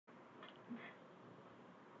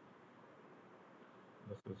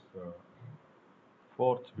This is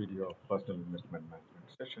fourth video of personal investment management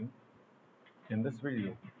session. In this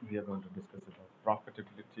video, we are going to discuss about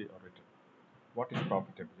profitability or return. What is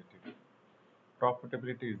profitability?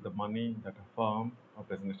 Profitability is the money that a firm or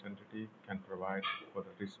business entity can provide for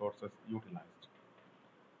the resources utilized.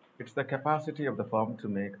 It's the capacity of the firm to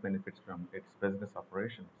make benefits from its business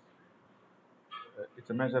operations. It's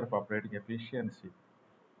a measure of operating efficiency.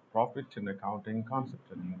 Profit in accounting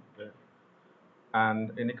concept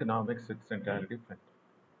and in economics it's entirely different.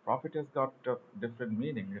 Profit has got a different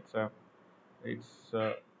meaning. It's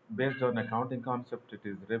based on accounting concept. It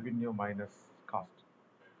is revenue minus cost.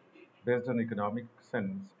 Based on economic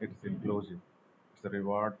sense, it is inclusive. It's a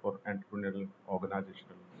reward for entrepreneurial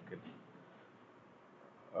organizational skill.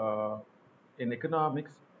 Uh, in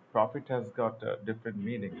economics, profit has got a different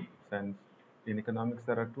meaning. Since in economics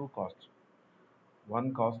there are two costs.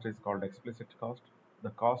 One cost is called explicit cost, the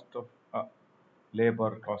cost of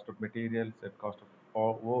labor, cost of materials, and cost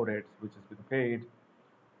of overheads, which has been paid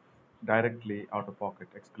directly out of pocket,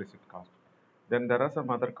 explicit cost. Then there are some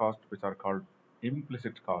other costs which are called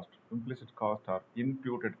implicit cost. Implicit cost are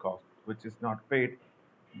imputed cost, which is not paid,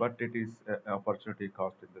 but it is an opportunity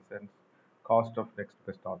cost in the sense cost of next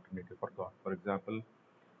best alternative for God. For example,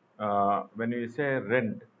 when you say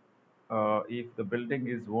rent, if the building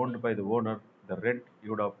is owned by the owner, the rent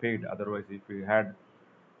you would have paid. Otherwise, if you had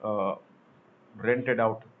uh, rented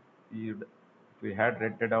out, you'd, if we had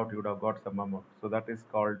rented out, you would have got some amount. So that is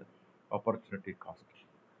called opportunity cost.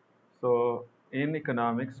 So in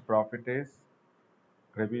economics, profit is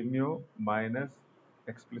revenue minus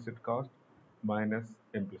explicit cost minus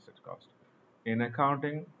implicit cost. In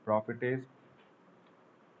accounting, profit is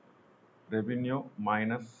revenue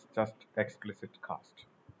minus just explicit cost.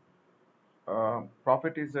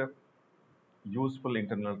 Profit is a useful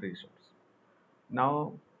internal resource.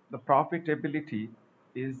 Now, the profitability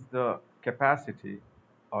is the capacity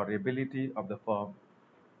or ability of the firm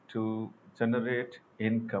to generate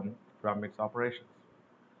income from its operations.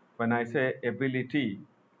 When I say ability,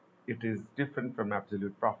 it is different from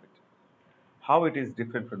absolute profit. How it is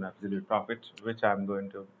different from absolute profit, which I'm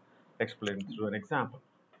going to explain through an example.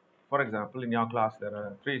 For example, in your class, there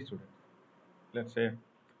are three students. Let's say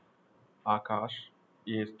Akash,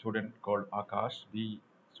 A student called Akash, B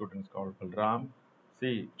students called Balram,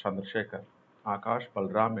 C Chandrasekhar. Akash,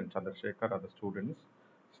 Balram, and Chandrasekhar are the students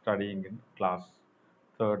studying in class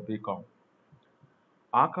 3rd BCom.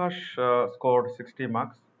 Akash scored 60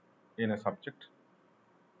 marks in a subject.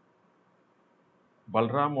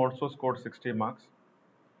 Balram also scored 60 marks,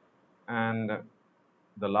 and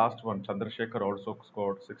the last one, Chandrasekhar, also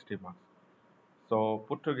scored 60 marks. So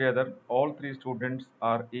put together, all three students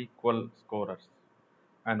are equal scorers.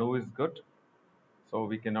 And who is good? So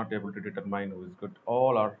we cannot able to determine who is good.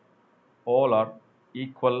 All are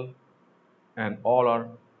equal, and all are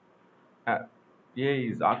uh, A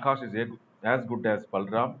is Akash is as good as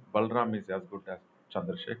Balram. Balram is as good as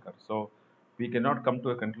Chandrasekhar. So we cannot come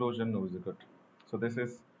to a conclusion who is good. So this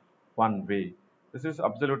is one way. This is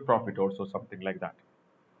absolute profit also, something like that.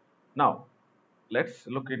 Now let's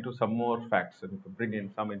look into some more facts and bring in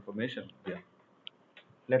some information here.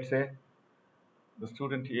 Let's say the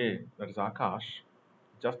student A, that is Akash,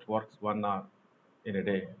 just works 1 hour in a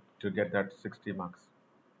day to get that 60 marks.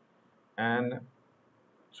 And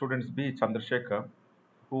students B, Chandrasekhar,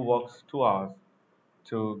 who works 2 hours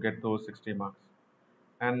to get those 60 marks.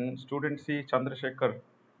 And student C, Chandrasekhar,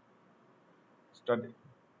 study,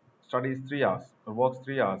 studies 3 hours or works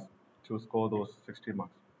 3 hours to score those 60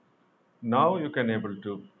 marks. Now you can able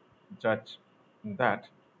to judge that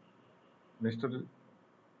Mr.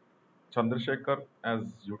 Chandrasekhar has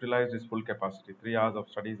utilized his full capacity. 3 hours of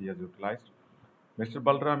studies he has utilized. Mr.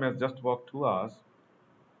 Balram has just worked 2 hours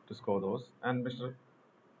to score those, and Mr.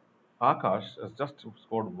 Akash has just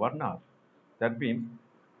scored 1 hour. That means,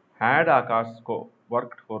 had Akash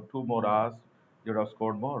worked for 2 more hours, he would have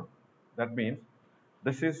scored more. That means,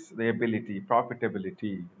 this is the ability,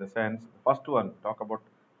 profitability. The sense, first one, talk about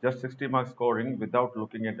just 60 marks scoring without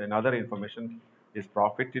looking at another information is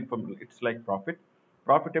profit. It's like profit.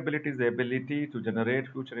 Profitability is the ability to generate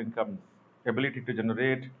future incomes, ability to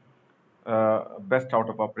generate best out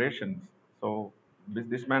of operations. So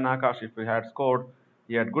this man Akash, if he had scored,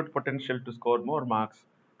 he had good potential to score more marks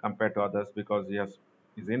compared to others because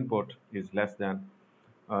his input is less than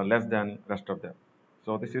rest of them.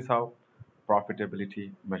 So this is how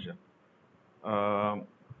profitability measure. Um,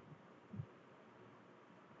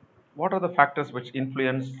 what are the factors which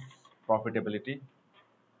influence profitability?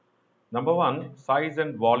 Number one, size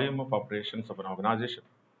and volume of operations of an organization.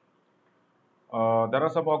 There are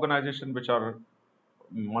some organizations which are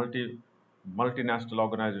multi. multinational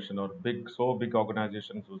organization or big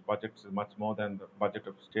organizations whose budgets is much more than the budget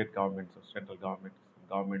of state governments or central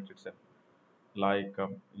governments itself, like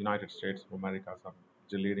United States of America, some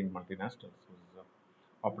leading multinationals whose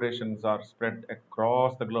operations are spread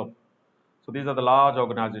across the globe. So these are the large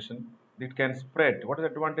organization. It can spread. What is the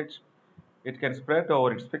advantage? It can spread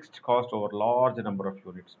over its fixed cost over large number of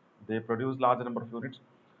units. They produce large number of units,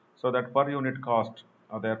 so that per unit cost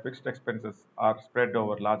their fixed expenses are spread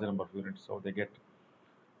over large number of units. So they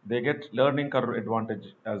get learning curve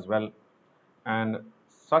advantage as well, and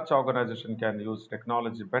such organization can use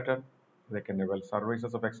technology better. They can avail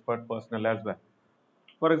services of expert personnel as well.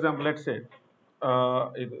 For example, let's say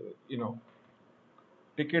if, you know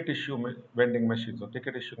ticket vending machines or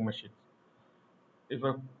ticket issuing machines. If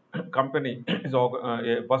a company is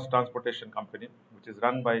a bus transportation company which is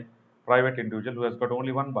run by private individual who has got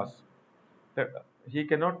only one bus, he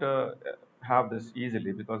cannot have this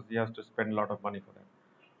easily because he has to spend a lot of money for that.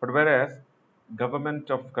 But whereas government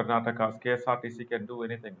of Karnataka's KSRTC can do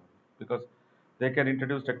anything because they can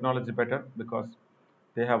introduce technology better because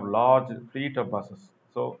they have large fleet of buses.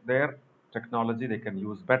 So their technology they can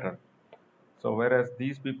use better. So whereas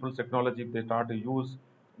these people's technology, if they start to use,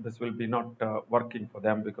 this will be not working for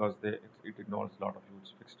them because it involves a lot of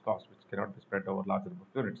huge fixed costs which cannot be spread over large number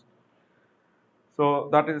of units. So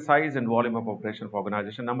that is size and volume of operation of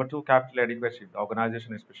organization. Number two, capital adequacy. The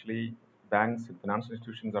organization, especially banks and financial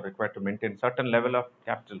institutions, are required to maintain certain level of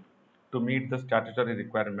capital to meet the statutory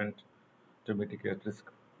requirement to mitigate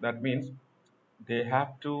risk. That means they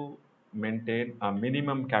have to maintain a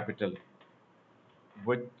minimum capital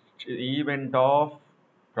which event of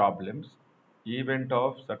problems, event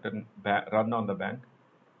of certain run on the bank,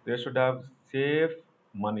 they should have safe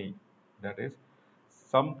money. That is,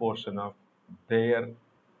 some portion of their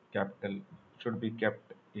capital should be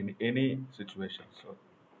kept in any situation. So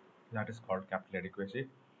that is called capital adequacy.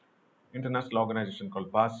 International organization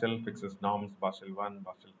called Basel fixes norms. Basel 1,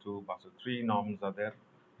 Basel 2, Basel 3 norms are there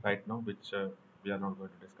right now, which we are not going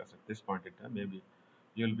to discuss at this point in time. Maybe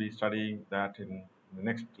you'll be studying that in the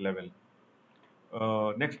next level.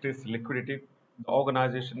 Next is liquidity. The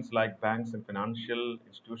organizations like banks and financial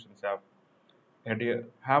institutions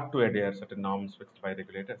have to adhere certain norms fixed by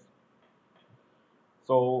regulators.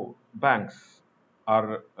 So banks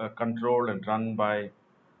are controlled and run by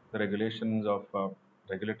the regulations of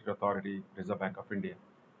regulatory authority, Reserve Bank of India.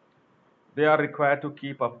 They are required to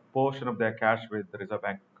keep a portion of their cash with the Reserve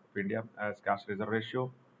Bank of India as cash reserve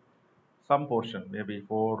ratio. Some portion, maybe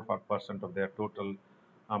 4% of their total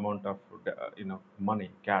amount of money,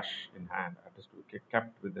 cash in hand, that is to be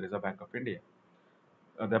kept with the Reserve Bank of India.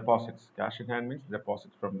 Deposits, cash in hand means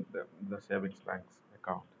deposits from the savings bank's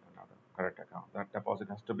account, another current account. That deposit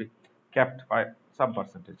has to be kept by some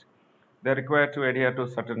percentage. They're required to adhere to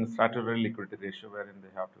certain statutory liquidity ratio, wherein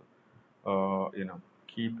they have to,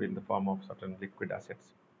 keep in the form of certain liquid assets.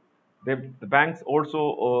 The banks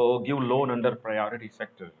also give loan under priority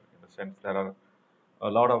sector in the sense there are a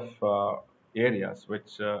lot of areas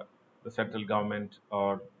which the central government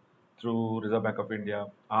or through Reserve Bank of India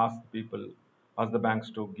ask the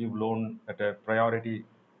banks to give loan at a priority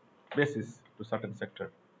basis to certain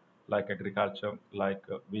sector like agriculture, like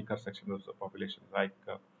weaker sections of the population, like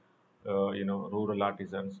rural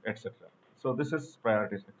artisans, etc. So this is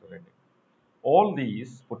priority sector lending. All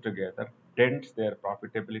these put together dents their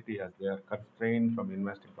profitability as they are constrained from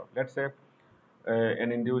investing profit. Let's say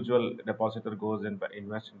an individual depositor goes and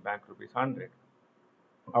invest in bank rupees 100.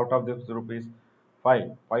 Out of this rupees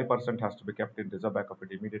 5% has to be kept in Reserve Bank of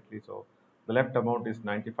India immediately. So the left amount is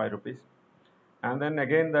 95 rupees. And then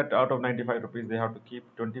again that out of 95 rupees, they have to keep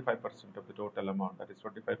 25% of the total amount, that is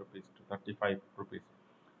 25 rupees to 35 rupees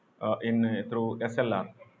in through SLR.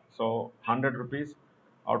 So 100 rupees,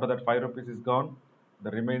 out of that 5 rupees is gone.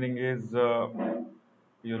 The remaining is,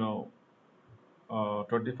 you know,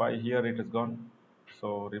 25 here it is gone.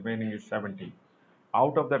 So remaining is 70.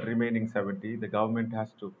 Out of that remaining 70, the government has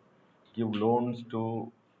to give loans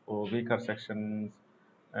to weaker sections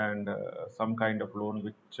and some kind of loan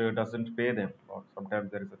which doesn't pay them, or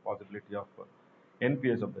sometimes there is a possibility of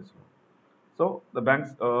NPS of this loan. So the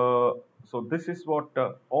banks, so this is what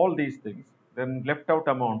all these things. Then left out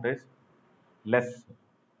amount is less.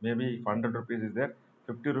 Maybe if 100 rupees is there,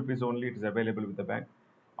 50 rupees only it is available with the bank.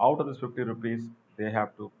 Out of this 50 rupees, they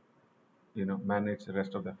have to manage the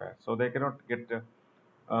rest of the affairs. So they cannot get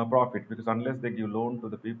profit because unless they give loan to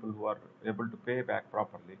the people who are able to pay back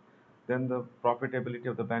properly, then the profitability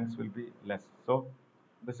of the banks will be less. So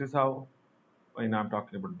this is how I'm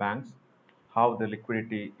talking about banks, how the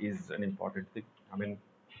liquidity is an important thing. I mean,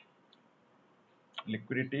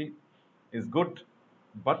 liquidity is good,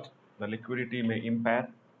 but the liquidity may impair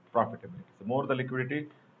profitability. So more the liquidity,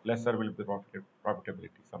 lesser will be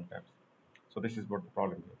profitability sometimes. So this is what the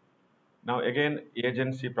problem is. Now again,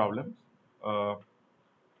 agency problems. Uh,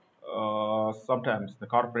 Sometimes the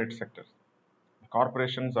corporate sectors, the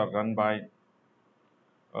corporations are run by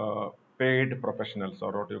uh, paid professionals,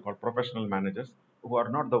 or what you call professional managers, who are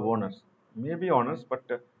not the owners. May be owners, but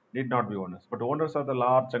need not be owners. But owners are the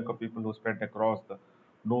large chunk of people who spread across the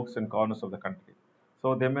nooks and corners of the country.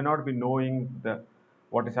 So they may not be knowing the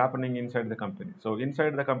what is happening inside the company. So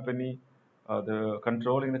inside the company, the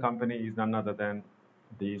controlling the company is none other than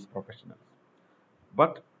these professionals.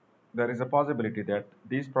 But there is a possibility that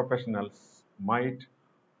these professionals might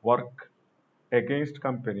work against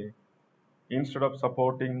company instead of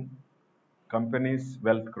supporting companies'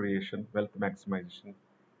 wealth creation, wealth maximization.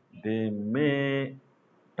 They may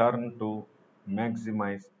turn to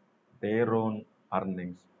maximize their own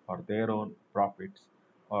earnings or their own profits,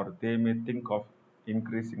 or they may think of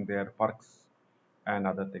increasing their perks and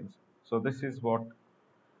other things. So this is what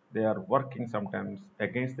they are working sometimes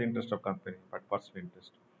against the interest of company but personal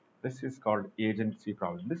interest. This is called agency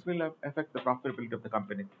problem. This will affect the profitability of the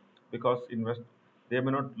company because they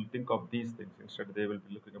may not think of these things. Instead, they will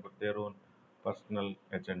be looking about their own personal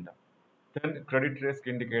agenda. Then credit risk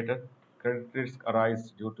indicator. Credit risk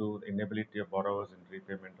arise due to the inability of borrowers in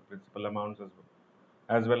repayment of principal amounts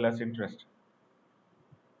as well as interest.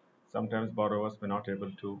 Sometimes borrowers may not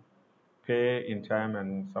able to pay in time,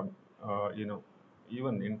 and some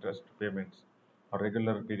even interest payments or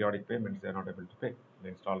regular periodic payments they are not able to pay the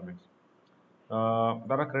installments. There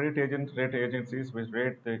are rate agencies which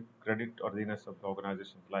rate the credit worthiness of the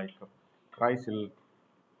organizations like CRISIL,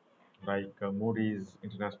 like Moody's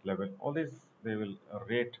international level. All these they will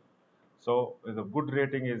rate. So the good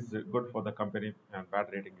rating is good for the company, and bad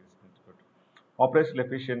rating is not good. Operational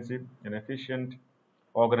efficiency. An efficient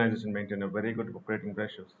organization maintain a very good operating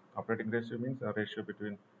ratios. Operating ratio means a ratio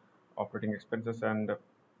between operating expenses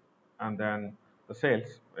and then the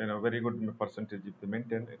sales. Very good percentage if they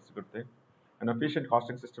maintain, it's a good thing. An efficient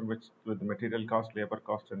costing system, which with the material cost, labor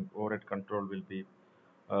cost, and overhead control will be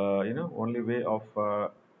only way of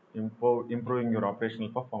improving your operational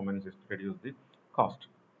performance is to reduce the cost.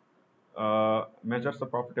 Measures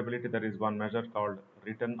of profitability, there is one measure called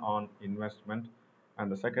return on investment,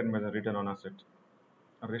 and the second measure return on asset.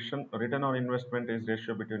 Return on investment is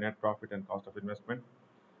ratio between net profit and cost of investment.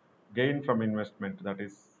 Gain from investment, that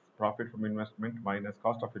is profit from investment minus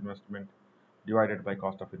cost of investment divided by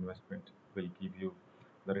cost of investment, will give you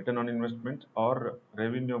the return on investment, or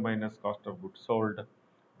revenue minus cost of goods sold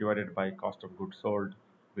divided by cost of goods sold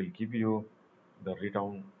will give you the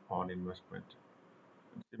return on investment.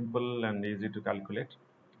 Simple and easy to calculate.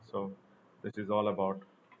 So this is all about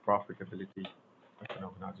profitability of an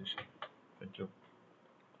organization. Thank you.